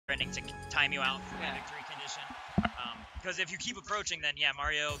threatening to time you out from the victory condition. Because if you keep approaching, then yeah,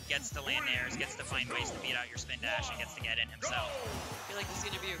 Mario gets to land airs, gets to find ways to beat out your spin dash, and gets to get in himself. I feel like this is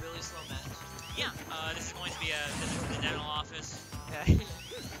going to be a really slow match. Yeah, this is going to be a visit to the dental office. Yeah.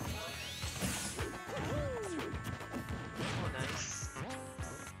 Oh, nice.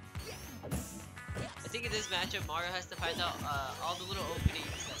 I think in this matchup, Mario has to find out all the little openings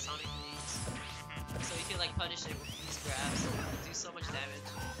that Sonic leaves. So he can like punish it with these grabs and do so much damage.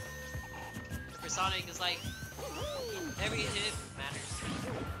 For Sonic, it's like every hit matters.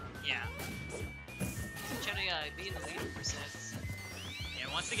 Yeah. He's trying to be in the lead percent. Yeah,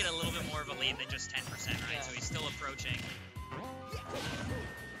 he wants to get a little bit more of a lead than just 10%, right? Yeah. So he's still approaching.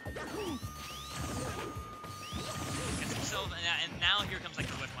 Gets himself, and now here comes like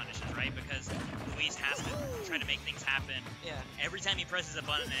the whip punishes, right? Because Luis has to try to make things happen. Yeah. Every time he presses a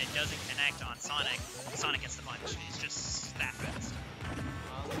button and it doesn't connect on Sonic, Sonic gets the punish. He's just that fast.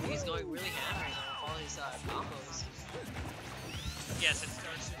 He's going really ham right now with all his combos. Yes, it's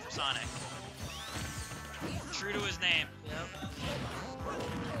Dark Super Sonic. True to his name. Yep.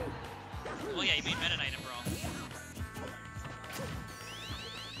 Well, yeah, he made Meta Knight in Brawl.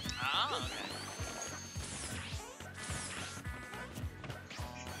 Ah, okay.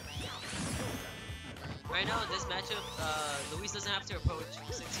 Right now in this matchup, Luis doesn't have to approach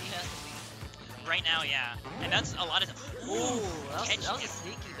since he has the lead. Right now, yeah. And that's a lot of... Ooh, that was a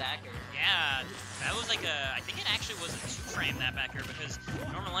sneaky backer. Yeah, that was like a... I think it actually was a 2-frame, that backer, because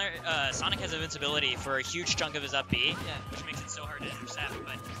normally Sonic has invincibility for a huge chunk of his up B, which makes it so hard to intercept,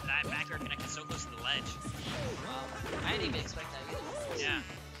 but that backer connected so close to the ledge. Wow. I didn't even expect that either. Yeah.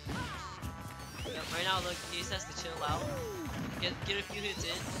 Yep, right now, look, he just has to chill out, get a few hits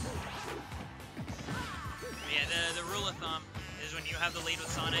in. Yeah, the rule of thumb is when you have the lead with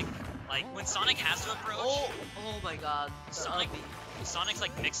Sonic, like, when Sonic has to approach... Oh my god. Sonic's,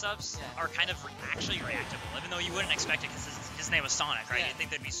 like, mix-ups are kind of actually reactable, even though you wouldn't expect it because his name was Sonic, right? You'd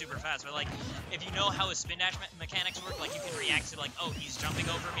think they'd be super fast, but, like, if you know how his spin dash mechanics work, like, you can react to, like, oh, he's jumping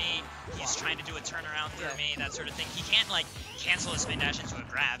over me, he's trying to do a turnaround through me, that sort of thing. He can't, like, cancel his spin dash into a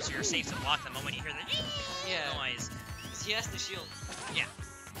grab, so you're safe to block the moment you hear the noise. He has the shield. Yeah.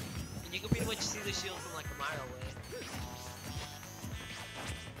 And you can pretty much see the shield from, like, a mile away.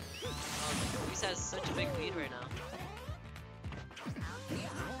 Luis has such a big lead right now.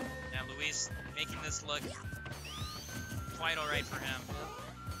 Yeah, Luis making this look quite alright for him.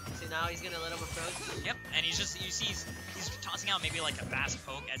 Yep. So now he's gonna let him approach. Yep, and he's just, you see, he's tossing out maybe like a fast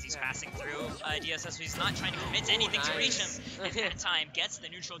poke as he's passing through DSS, so he's not trying to commit to anything to reach him. And that time gets the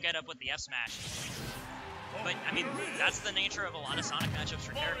neutral get up with the F smash. But I mean, that's the nature of a lot of Sonic matchups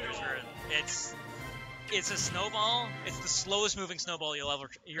for characters, where it's a snowball. It's the slowest moving snowball you'll ever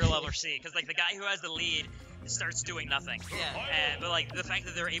see. Because like the guy who has the lead starts doing nothing. Yeah. But like the fact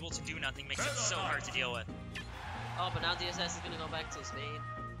that they're able to do nothing makes it so hard to deal with. Oh, but now DSS is gonna go back to his main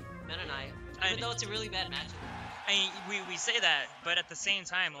Meta Knight, even though it's a really bad matchup. I mean, we say that, but at the same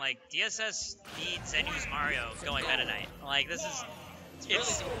time, like DSS needs Zenu's Mario going Meta Knight. Like this is.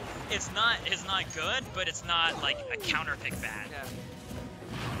 It's not good, but it's not like a counter pick bad. Yeah.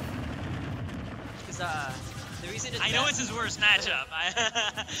 Because the reason it's I know it's his worst matchup.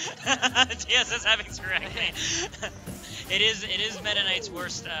 DSS having to correct me. It is Meta Knight's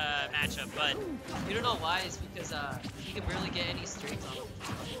worst matchup, but you don't know why. It's because he can barely get any strings on him.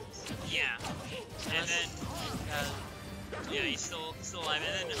 Yeah, and then yeah, he's still alive.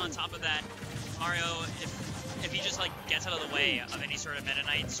 And then on top of that, Mario, if he just like gets out of the way of any sort of Meta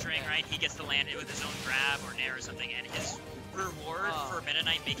Knight string, right, he gets to land it with his own grab or nair or something, and his reward for Meta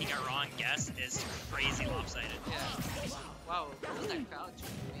Knight making a wrong guess is crazy lopsided. Yeah. Wow, what was that crouch?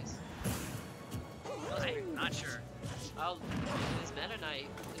 I'm not sure. Oh, his Meta Knight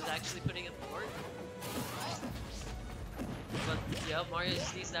is actually putting it forward. But yeah, Mario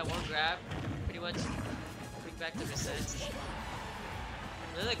just needs that one grab, pretty much bring back the percent.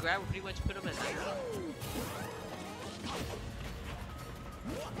 Another grab will pretty much put him at 0.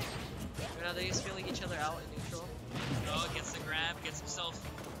 Right now they're just feeling each other out in neutral. Oh, gets the grab, gets himself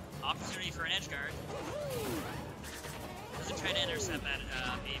opportunity for an edge guard. Doesn't try to intercept that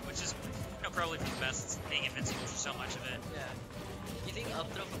beam, which is probably for the best, being invincible for so much of it. Yeah. You think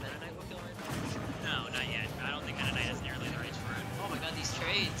up throw from Meta Knight will kill him? No, not yet. I don't think Meta Knight has nearly the range for it. Oh my god, these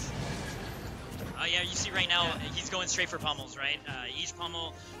trades. Oh yeah, you see right now, he's going straight for pummels, right? Each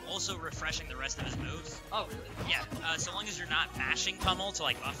pummel also refreshing the rest of his moves. Oh really? Yeah, so long as you're not mashing pummel to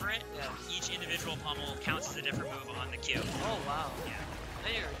like buffer it, each individual pummel counts as a different move on the queue. Oh wow. Yeah. I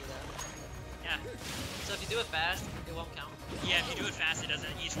didn't do that. Yeah, Yeah. So if you do it fast, it won't count. Yeah, if you do it fast, it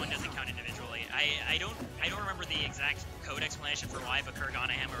doesn't. Each one doesn't count individually. I don't remember the exact code explanation for why, but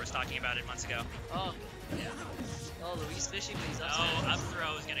Kurganahammer was talking about it months ago. Oh. Oh, Luis fishing, but he's up Oh, smash. up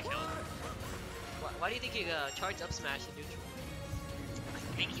throw is gonna kill him. Why do you think he charged up smash in neutral?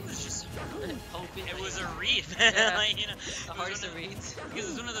 I think he was just hoping. it was a read. Yeah. Like, you know, The hardest to read. Because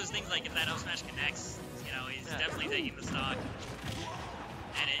it's one of those things like if that up smash connects, you know, he's definitely taking the stock.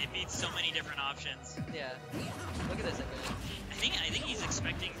 And it beats so many different options. Yeah. Look at this again. I think he's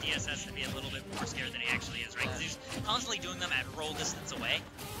expecting DSS to be a little bit more scared than he actually is, right? Because he's constantly doing them at roll distance away.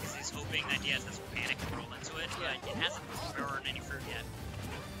 Because he's hoping that DSS will panic and roll into it. But it hasn't borne any fruit yet.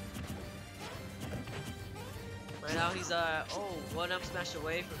 Right now he's one up smash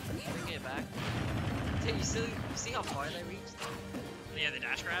away from bringing it back. Hey, you see how far they reached? Yeah, the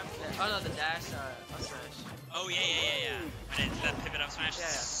dash grab? Yeah. Oh no, the dash up smash. Oh yeah. When that pivot up smash is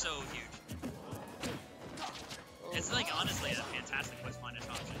so huge. It's like honestly a fantastic voice punish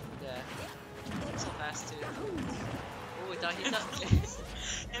option. Yeah. So fast too. Oh,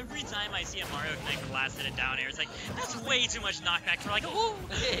 Every time I see a Mario connect blast at a down air, it's like, that's way too much knockback for like, ooh!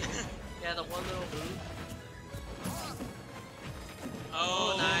 Yeah, the one little move.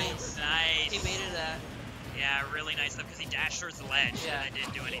 Oh, nice. Nice. He made it that. Yeah, really nice stuff because he dashed towards the ledge and it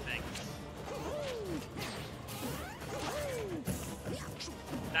didn't do anything.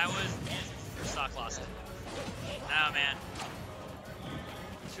 That was your stock lost it. Oh man.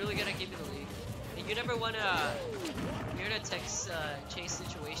 It's really gonna give you the lead. And you never wanna you're in a text chase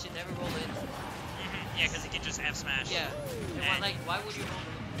situation, never roll in. Yeah, because he can just F smash. Yeah. And like why would you roll in?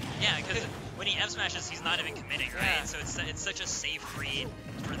 Yeah, because when he F smashes, he's not even committing, right? Yeah. So it's such a safe read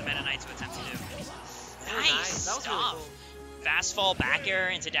for the Meta Knight to attempt to do. Nice. That was really cool. Fast fall back air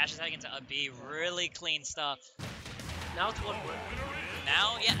into dash attack into up B. Really clean stuff. Now it's 1-1.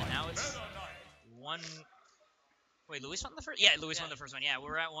 Now it's 1. Wait, Luis won the first? Yeah, Luis won the first one. Yeah,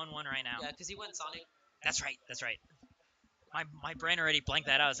 we're at 1-1 right now. Yeah, because he went Sonic. That's right. My brain already blanked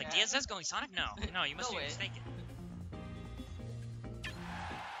that out. I was like, DSS going Sonic? No, you must be mistaken.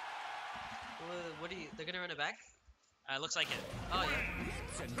 What do you? They're gonna run it back? Looks like it. Oh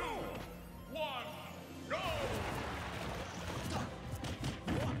yeah. 2, 1, go!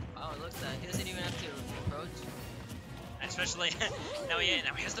 Oh, it looks that he doesn't even have to approach. Especially now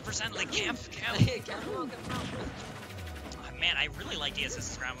he has the percent like camp. Oh, man, I really like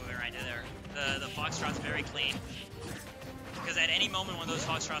DSS's ground movement right there. The foxtrot's very clean. Because at any moment one of those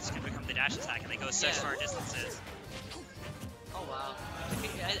foxtrots can become the dash attack and they go such far distances. Oh wow.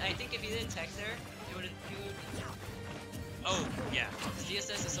 I think if he didn't tech there, he would. Oh yeah. Because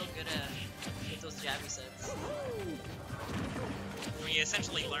DSS is so good at those jabby sets. I mean, he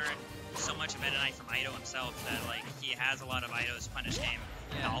essentially learned so much of Meta Knight from Ido himself that like he has a lot of Ido's punish game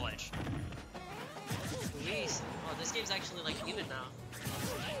knowledge. Luis. Oh, this game's actually like even now.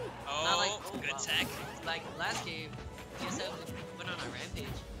 Oh, not like, good tech. Like last game, DSS went on a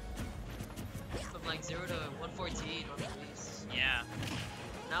rampage. From like 0 to 114 on Luis. Yeah.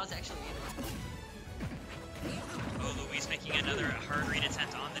 Now it's actually even. Oh, Luis making another hard read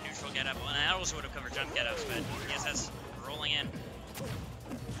attempt on the neutral getup. Well, that also would have covered jump getups, but DSS rolling in.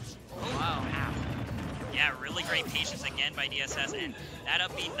 Oh, wow. Yeah, really great patience again by DSS, and that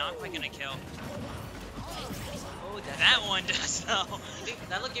up B not quite gonna kill. Oh, that one does though.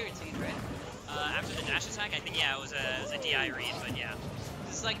 That looked guaranteed, right? After the dash attack, I think it was a DI read, but yeah.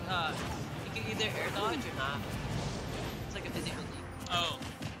 This is like you can either air dodge or not. It's like a 50-50. Oh.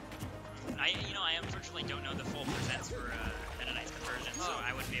 I unfortunately don't know the full percents for Meta Knight's conversion, so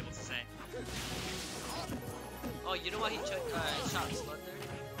I wouldn't be able to say. Oh, you know why he shot Slug there?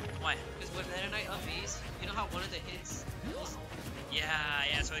 Why? Because when Meta Knight up B's, you know how one of the hits goes...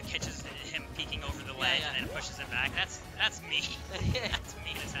 Yeah, so it catches him peeking over the ledge and then it pushes him back. That's mean. That's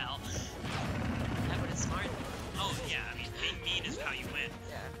mean as hell. Yeah, but it's smart. Oh, yeah, I mean, being mean is how you win.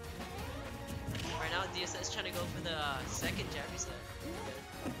 Yeah. Right now, DSS is trying to go for the second jabby set.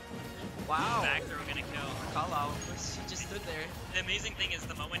 Wow. Back throw gonna kill. Call out. She just stood there. The amazing thing is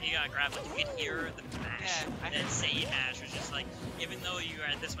the moment he got grabbed, like you could hear the mash. Yeah, that Saiyan mash was just like, even though you are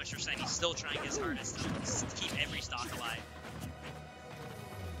at this much percent, he's still trying his hardest to keep every stock alive.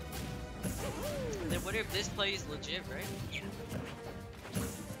 And then what if this play is legit, right? Yeah.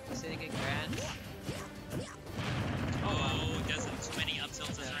 So they get grand. Oh, doesn't too many up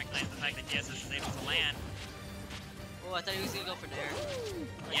tilts doesn't recognize the fact that DSS is able to land. Oh, I thought he was gonna go for there.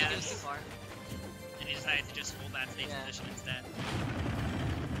 I think it was too far. And he decided to just hold that stage position instead.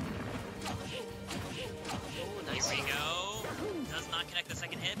 Oh, nice. Here we go. Does not connect the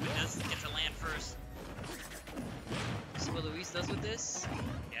second hit, but does get to land first. So see what Luis does with this.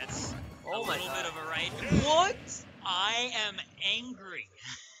 Gets Oh a my little god. bit of a right. What? I am angry.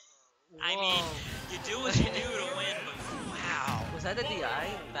 I Whoa. mean, you do what you do to win, but wow. Was that the DI?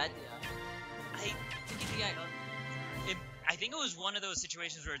 Bad DI. I I think he DI'd I think it was one of those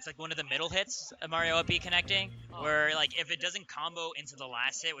situations where it's like one of the middle hits of Mario up B connecting, Oh. where like if it doesn't combo into the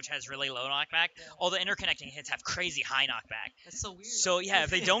last hit, which has really low knockback, all the interconnecting hits have crazy high knockback. That's so weird. So yeah, if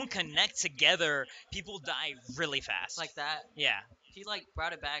they don't connect together, people die really fast. Like that. yeah, He like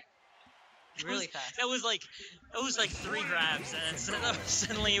brought it back really fast. That was like 3 grabs, and then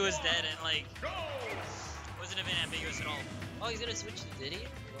suddenly he was dead, and like wasn't even ambiguous at all. Oh, he's gonna switch to Diddy?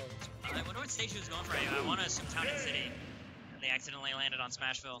 I wonder what stage he was going for. I want to assume Town and City. And they accidentally landed on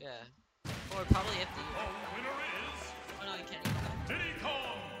Smashville. Yeah. Or probably FD. The winner is Oh no, he can't. Diddy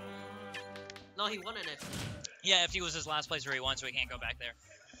Kong. No, he won an FD. Yeah, FD was his last place where he won, so he can't go back there.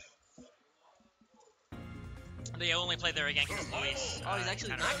 They only played there again because Luis. Oh, he's actually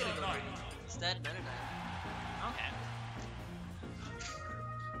counter- not gonna go green. Instead, Meta Knight. Okay.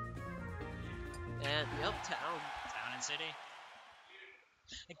 And yep, Town. Town and City.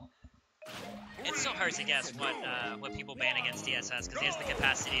 It's so hard to guess what people ban against DSS because he has the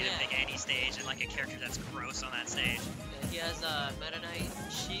capacity to pick any stage and like a character that's gross on that stage. Yeah, he has Meta Knight,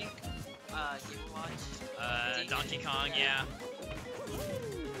 Sheik, Game & Watch, Donkey Kong, yeah.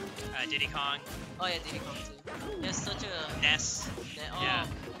 Diddy Kong, Oh yeah, Diddy Kong too. He has such a Ness. Oh. Yeah.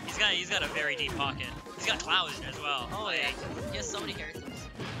 He's got a very deep pocket. He's got Cloud as well. Oh like, yeah, he has so many characters.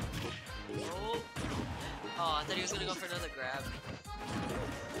 Oh. Oh, I thought he was gonna go for another grab.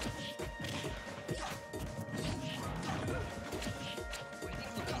 What do you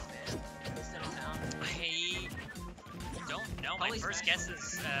think Luis, man? Instead of Town? I don't know. My Probably first Smash. guess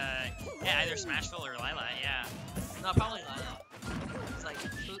is either Smashville or Lila. Yeah. No, probably Lila. It's like,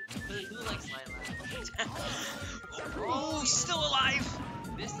 who likes Lila? Oh, he's still alive.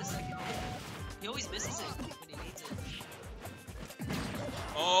 Missed the second hit. He always misses it when he needs it.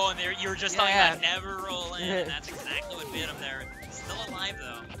 Oh, and there you were just talking Yeah. about never roll in, and that's exactly what bit him there. Still alive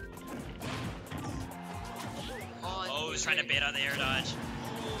though. Oh, he was trying to bait out the air dodge.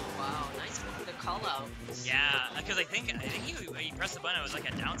 Wow, nice the call out. Yeah, because I think he pressed the button. It was like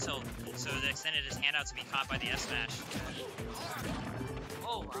a down tilt, so it extended his hand out to be caught by the F smash.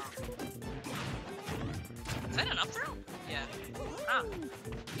 Oh wow. Is that an up throw? Yeah. Huh.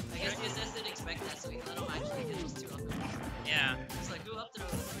 I guess DSS didn't expect that, so he let him actually get those 2 up throws. Yeah. It's like, who up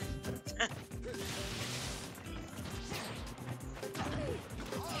throw?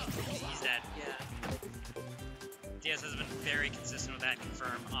 He's dead. Yeah. DS has been very consistent with that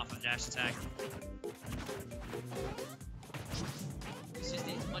confirm off of dash attack. It's just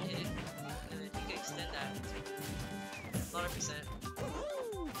needs 1 hit, and then he can extend that. 100%.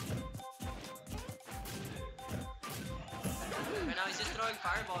 Right now he's just throwing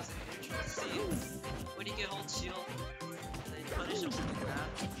fireballs in neutral to see when he can hold shield, and then punish him with the grab.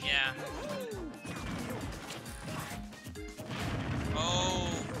 Yeah. Oh,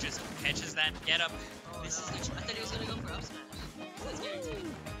 just catches that get up. Oh, This no. is I thought he was gonna go for up smash. That's guaranteed.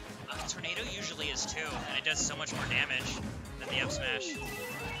 Tornado usually is too, and it does so much more damage than the up smash.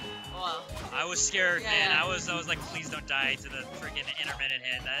 Oh wow. I was scared, Yeah, man. yeah. I was like, please don't die to the freaking intermittent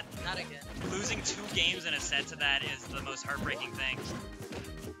hit. That Not again. losing 2 games in a set to that is the most heartbreaking thing.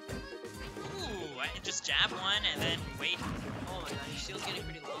 Ooh, I just jab one and then wait. Oh my god, his shield's getting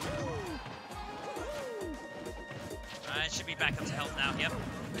pretty low. It should be back up to health now. Yep.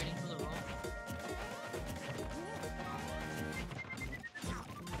 Waiting for the roll.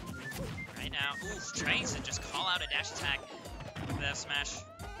 Right now. Oof, tries to just call out a dash attack with the F smash.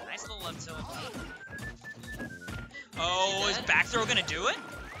 Nice little up tilt. Oh, is back throw gonna do it?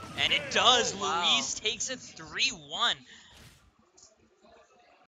 And it does. Wow. Luis takes it 3-1.